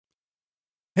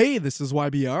Hey, this is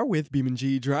WhyBeAre with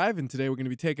BeamNG.drive, and today we're going to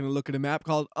be taking a look at a map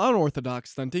called Unorthodox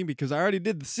Stunting because I already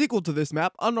did the sequel to this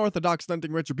map, Unorthodox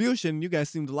Stunting Retribution, and you guys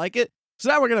seem to like it. So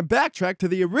now we're going to backtrack to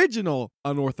the original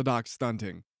Unorthodox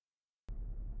Stunting.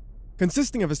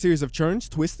 Consisting of a series of turns,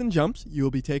 twists, and jumps, you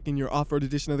will be taking your off-road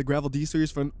edition of the Gravel D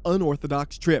series for an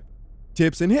unorthodox trip.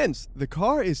 Tips and hints: the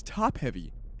car is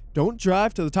top-heavy. Don't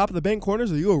drive to the top of the bank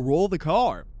corners or you will roll the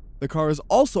car. The car is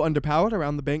also underpowered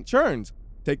around the bank turns.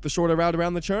 Take the shorter route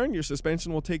around the turn, your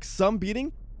suspension will take some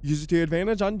beating. Use it to your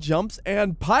advantage on jumps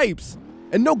and pipes.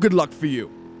 And no good luck for you.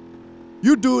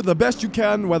 You do the best you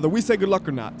can whether we say good luck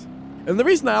or not. And the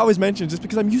reason I always mention is just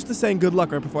because I'm used to saying good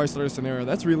luck right before I start a scenario.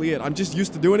 That's really it. I'm just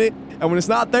used to doing it, and when it's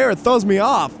not there, it throws me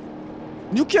off.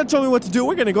 You can't tell me what to do.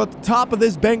 We're gonna go at the top of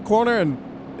this bank corner, and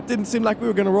it didn't seem like we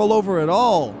were gonna roll over at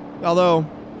all. Although,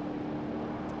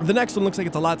 the next one looks like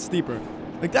it's a lot steeper.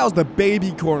 Like that was the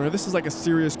baby corner. This is like a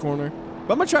serious corner.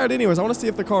 But I'm gonna try it anyways. I want to see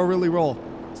if the car will really roll.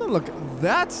 It doesn't look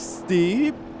that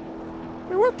steep. I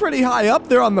mean, we're pretty high up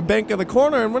there on the bank of the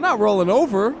corner, and we're not rolling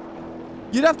over.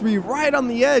 You'd have to be right on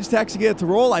the edge to actually get it to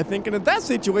roll, I think. And in that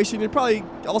situation, you're probably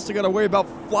also got to worry about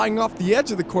flying off the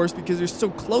edge of the course because you're so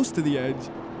close to the edge.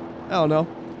 I don't know.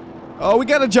 Oh, we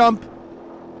got to jump.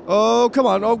 Oh, come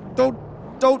on. Oh, don't.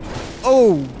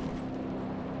 Oh.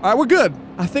 All right, we're good.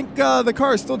 I think the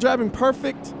car is still driving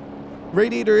perfect.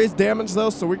 Radiator is damaged though,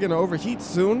 so we're gonna overheat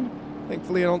soon.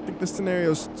 Thankfully, I don't think this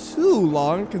scenario is too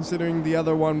long, considering the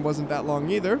other one wasn't that long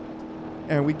either.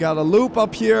 And we got a loop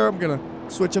up here. I'm gonna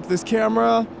switch up this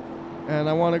camera, and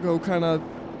I want to go kind of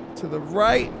to the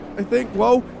right, I think.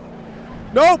 Whoa.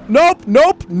 Nope, nope,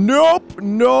 nope, nope,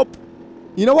 nope.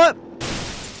 You know what?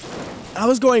 I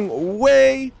was going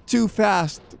way too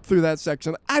fast through that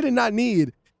section. I did not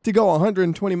need to go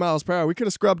 120 miles per hour. We could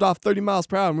have scrubbed off 30 miles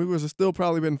per hour and we would have still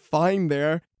probably been fine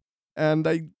there. And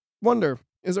I wonder,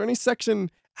 is there any section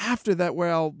after that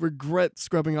where I'll regret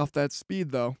scrubbing off that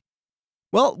speed though?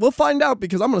 Well, we'll find out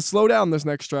because I'm going to slow down this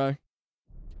next try.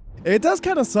 It does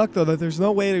kind of suck though that there's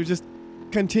no way to just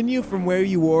continue from where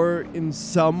you were in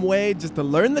some way just to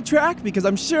learn the track, because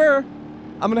I'm sure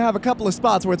I'm going to have a couple of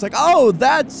spots where it's like, oh,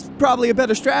 that's probably a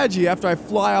better strategy after I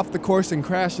fly off the course and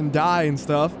crash and die and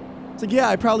stuff. It's like, yeah,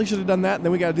 I probably should have done that, and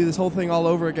then we got to do this whole thing all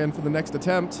over again for the next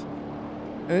attempt.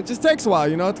 And it just takes a while,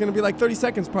 you know? It's going to be like 30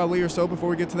 seconds probably or so before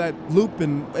we get to that loop,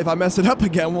 and if I mess it up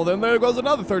again, well, then there goes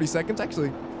another 30 seconds.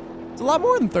 Actually, it's a lot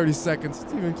more than 30 seconds.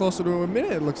 It's even closer to a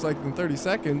minute, it looks like, than 30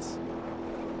 seconds.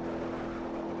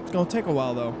 It's going to take a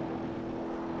while, though.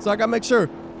 So I got to make sure,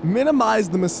 minimize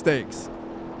the mistakes.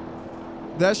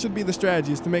 That should be the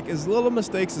strategy, is to make as little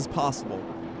mistakes as possible.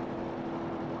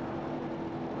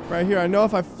 Right here, I know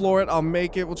if I floor it, I'll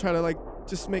make it. We'll try to, like,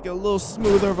 just make it a little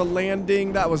smoother of a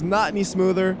landing. That was not any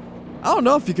smoother. I don't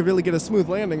know if you could really get a smooth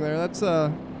landing there. That's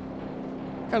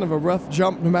kind of a rough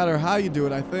jump no matter how you do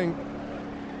it, I think.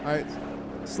 All right,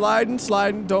 sliding,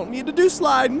 sliding. Don't need to do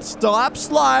sliding. Stop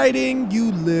sliding,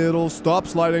 you little. Stop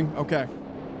sliding. Okay.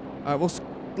 All right, we'll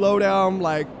slow down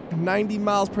like 90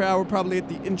 miles per hour probably at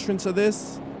the entrance of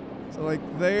this. So, like,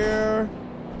 there.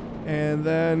 And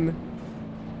then...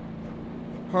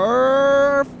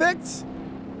 perfect.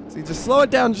 See, just slow it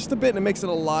down just a bit and it makes it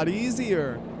a lot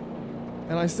easier.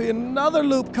 And I see another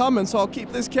loop coming, so I'll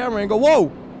keep this camera and go,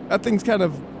 whoa, that thing's kind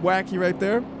of wacky right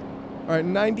there. All right,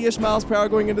 90-ish miles per hour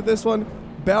going into this one,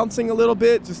 bouncing a little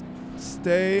bit. Just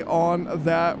stay on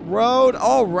that road.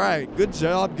 All right, good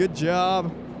job, good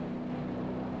job.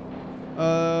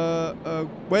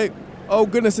 Wait. Oh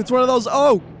goodness, it's one of those.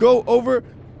 Oh, go over.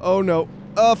 Oh no.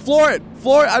 Floor it.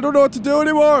 Floor it. I don't know what to do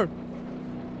anymore.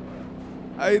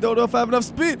 I don't know if I have enough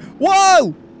speed.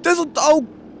 Whoa! This is, oh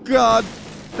god.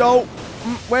 No.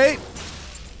 Wait.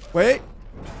 Wait.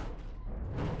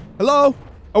 Hello?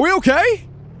 Are we okay?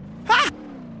 Ha!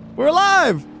 We're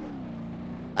alive!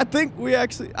 I think we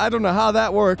actually, I don't know how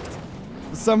that worked,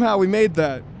 but somehow we made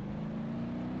that.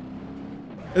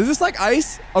 Is this like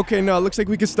ice? Okay, no, it looks like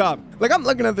we can stop. Like, I'm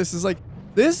looking at this, it's like,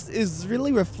 this is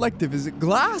really reflective. Is it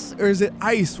glass or is it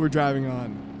ice we're driving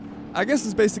on? I guess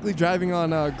it's basically driving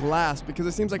on glass because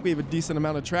it seems like we have a decent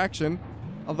amount of traction.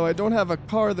 Although I don't have a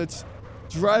car that's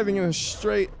driving in a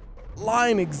straight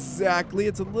line exactly.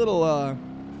 It's a little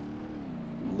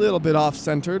bit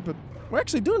off-centered, but we're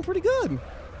actually doing pretty good.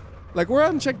 Like, we're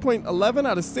on checkpoint 11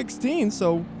 out of 16,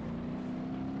 so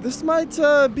this might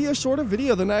be a shorter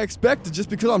video than I expected just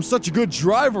because I'm such a good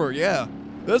driver, yeah.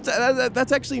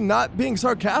 That's actually not being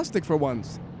sarcastic for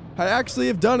once. I actually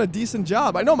have done a decent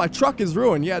job. I know my truck is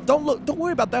ruined. Yeah, don't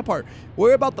worry about that part.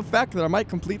 Worry about the fact that I might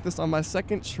complete this on my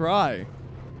second try.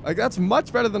 Like, that's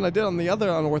much better than I did on the other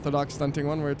Unorthodox Stunting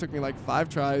one where it took me like 5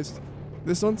 tries.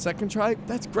 This one, second try,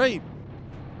 that's great.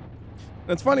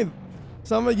 That's funny.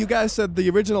 Some of you guys said the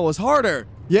original was harder.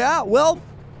 Yeah, well,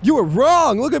 you were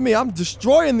wrong. Look at me. I'm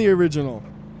destroying the original.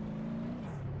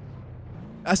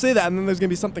 I say that, and then there's going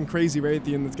to be something crazy right at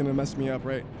the end that's going to mess me up,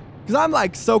 right? Because I'm,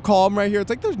 like, so calm right here. It's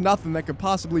like there's nothing that could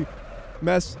possibly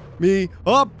mess me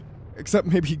up. Except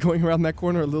maybe going around that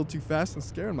corner a little too fast and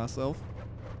scaring myself.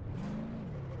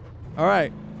 All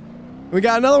right. We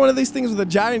got another one of these things with the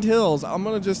giant hills. I'm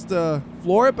going to just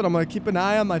floor it, but I'm going to keep an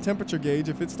eye on my temperature gauge.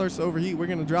 If it starts to overheat, we're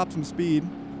going to drop some speed.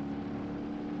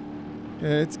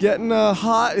 Okay, it's getting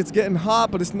hot. It's getting hot,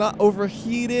 but it's not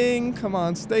overheating. Come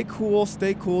on, stay cool.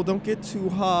 Stay cool. Don't get too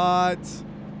hot.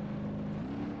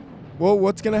 Whoa,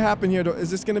 what's going to happen here? Is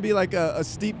this going to be like a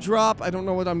steep drop? I don't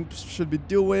know what I should be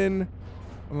doing.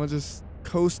 I'm going to just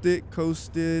coast it, because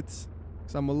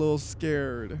I'm a little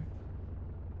scared.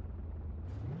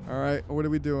 All right, what are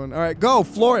we doing? All right, go,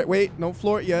 floor it. Wait, don't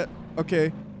floor it yet.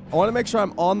 Okay, I want to make sure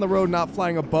I'm on the road, not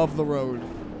flying above the road.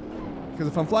 Because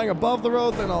if I'm flying above the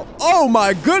road, then I'll... Oh,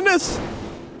 my goodness!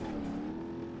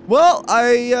 Well,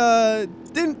 I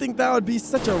didn't think that would be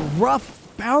such a rough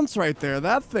bounce right there.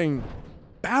 That thing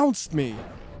bounced me.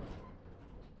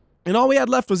 And all we had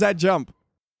left was that jump.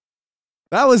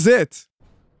 That was it.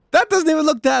 That doesn't even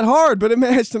look that hard, but it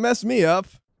managed to mess me up.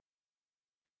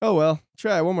 Oh well,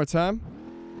 try it one more time.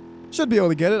 Should be able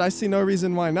to get it. I see no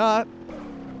reason why not.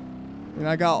 I mean,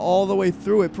 I got all the way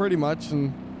through it pretty much,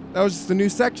 and that was just a new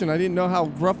section. I didn't know how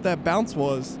rough that bounce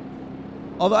was.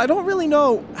 Although I don't really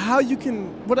know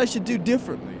what I should do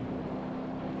differently.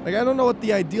 Like, I don't know what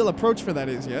the ideal approach for that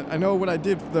is yet. I know what I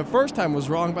did the first time was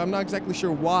wrong, but I'm not exactly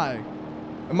sure why.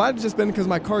 It might have just been because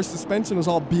my car's suspension was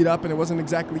all beat up and it wasn't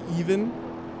exactly even.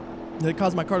 It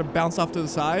caused my car to bounce off to the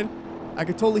side. I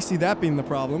could totally see that being the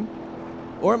problem.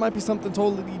 Or it might be something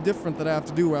totally different that I have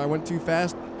to do where I went too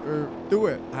fast or do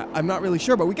it. I'm not really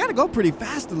sure, but we got to go pretty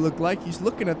fast, it looked like. He's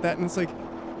looking at that and it's like,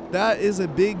 that is a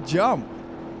big jump.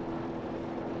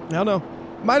 I don't know.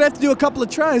 Might have to do a couple of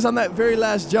tries on that very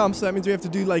last jump, so that means we have to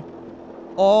do like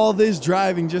all this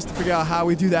driving just to figure out how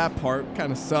we do that part.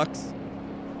 Kind of sucks.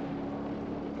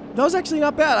 That was actually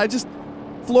not bad. I just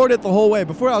floored it the whole way.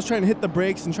 Before I was trying to hit the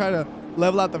brakes and try to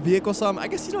level out the vehicle some. I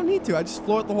guess you don't need to. I just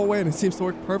floor it the whole way and it seems to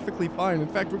work perfectly fine. In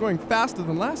fact, we're going faster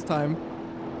than last time.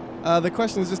 The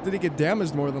question is just, did it get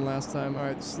damaged more than last time? All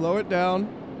right, slow it down.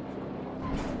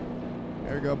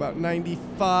 There we go, about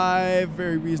 95.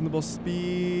 Very reasonable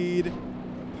speed.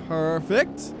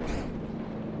 Perfect.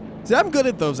 See, I'm good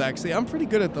at those, actually. I'm pretty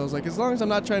good at those. Like, as long as I'm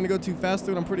not trying to go too fast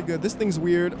through it, I'm pretty good. This thing's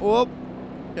weird. Oh,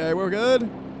 okay, we're good.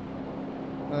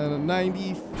 And a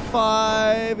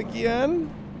 95 again.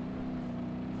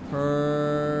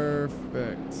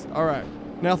 Perfect. All right.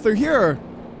 Now, through here,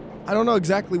 I don't know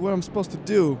exactly what I'm supposed to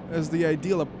do as the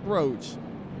ideal approach.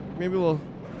 Maybe we'll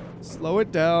slow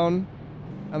it down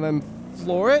and then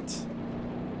floor it.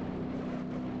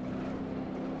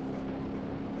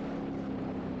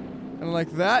 And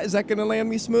like that. Is that going to land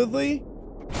me smoothly?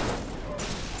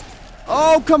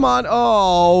 Oh, come on.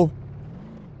 Oh.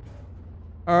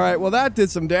 All right. Well, that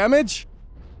did some damage.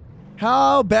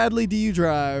 How badly do you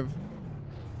drive?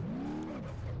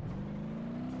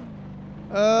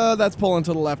 That's pulling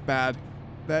to the left bad.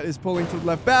 That is pulling to the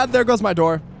left bad. There goes my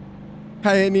door.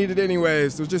 I didn't need it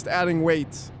anyways. It was just adding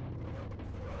weight.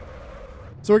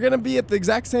 So we're going to be at the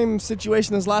exact same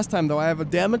situation as last time, though. I have a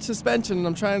damaged suspension, and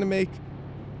I'm trying to make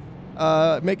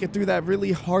it through that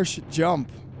really harsh jump.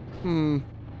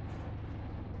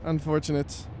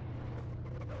 Unfortunate.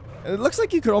 And it looks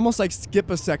like you could almost, like, skip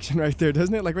a section right there,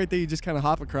 doesn't it? Like, right there, you just kind of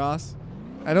hop across.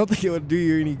 I don't think it would do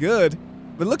you any good,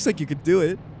 but it looks like you could do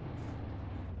it.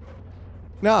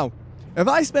 Now, if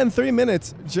I spend 3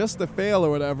 minutes just to fail or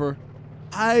whatever,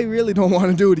 I really don't want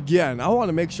to do it again. I want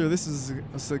to make sure this is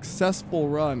a successful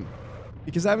run,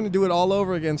 because having to do it all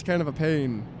over again is kind of a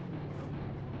pain.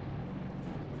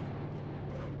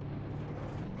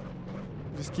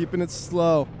 Just keeping it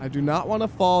slow. I do not want to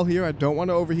fall here. I don't want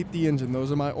to overheat the engine.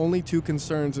 Those are my only two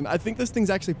concerns. And I think this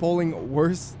thing's actually pulling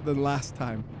worse than last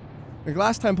time. Like,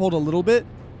 last time pulled a little bit.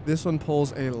 This one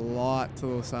pulls a lot to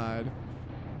the side.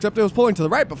 Except it was pulling to the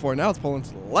right before. Now it's pulling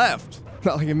to the left.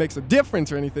 Not like it makes a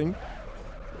difference or anything.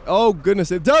 Oh, goodness.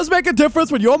 It does make a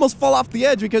difference when you almost fall off the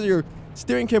edge because your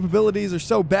steering capabilities are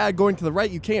so bad going to the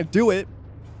right you can't do it.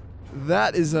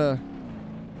 That is a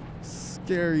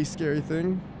scary, scary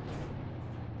thing.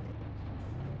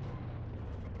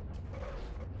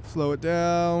 Slow it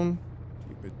down.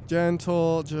 Keep it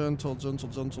gentle, gentle, gentle,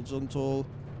 gentle, gentle.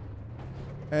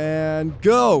 And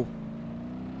go.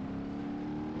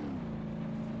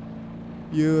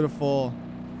 Beautiful.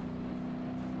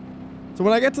 So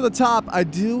when I get to the top, I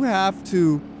do have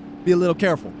to be a little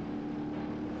careful.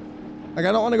 Like,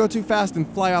 I don't want to go too fast and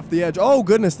fly off the edge. Oh,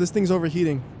 goodness, this thing's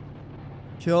overheating.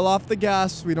 Kill off the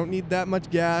gas. We don't need that much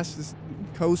gas. Just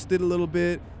coast it a little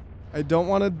bit. I don't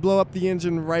want to blow up the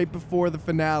engine right before the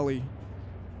finale.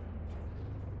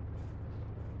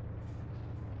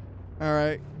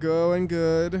 Alright, going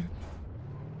good.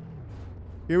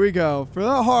 Here we go. For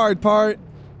the hard part.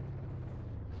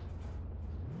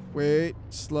 Wait,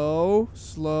 slow,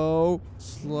 slow,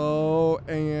 slow,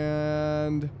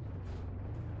 and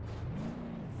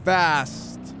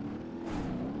fast.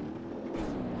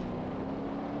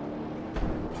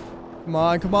 Come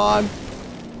on, come on.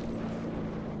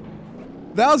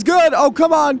 That was good. Oh,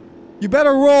 come on. You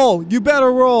better roll. You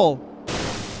better roll.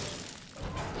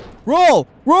 Roll,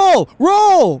 roll,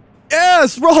 roll.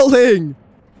 Yes, rolling.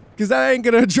 Because that ain't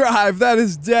gonna drive. That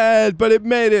is dead, but it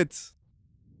made it.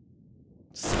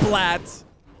 Splat.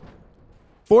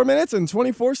 4 minutes and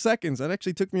 24 seconds. That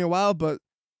actually took me a while, but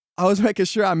I was making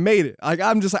sure I made it. Like,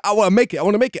 I'm just like, I want to make it. I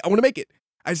want to make it. I want to make it.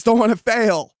 I just don't want to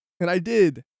fail. And I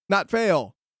did not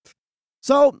fail.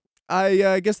 So,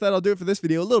 I guess that'll do it for this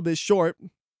video. A little bit short.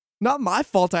 Not my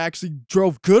fault I actually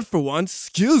drove good for once.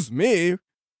 Excuse me.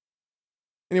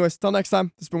 Anyways, till next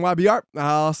time, this has been WhyBeAre.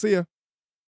 I'll see ya.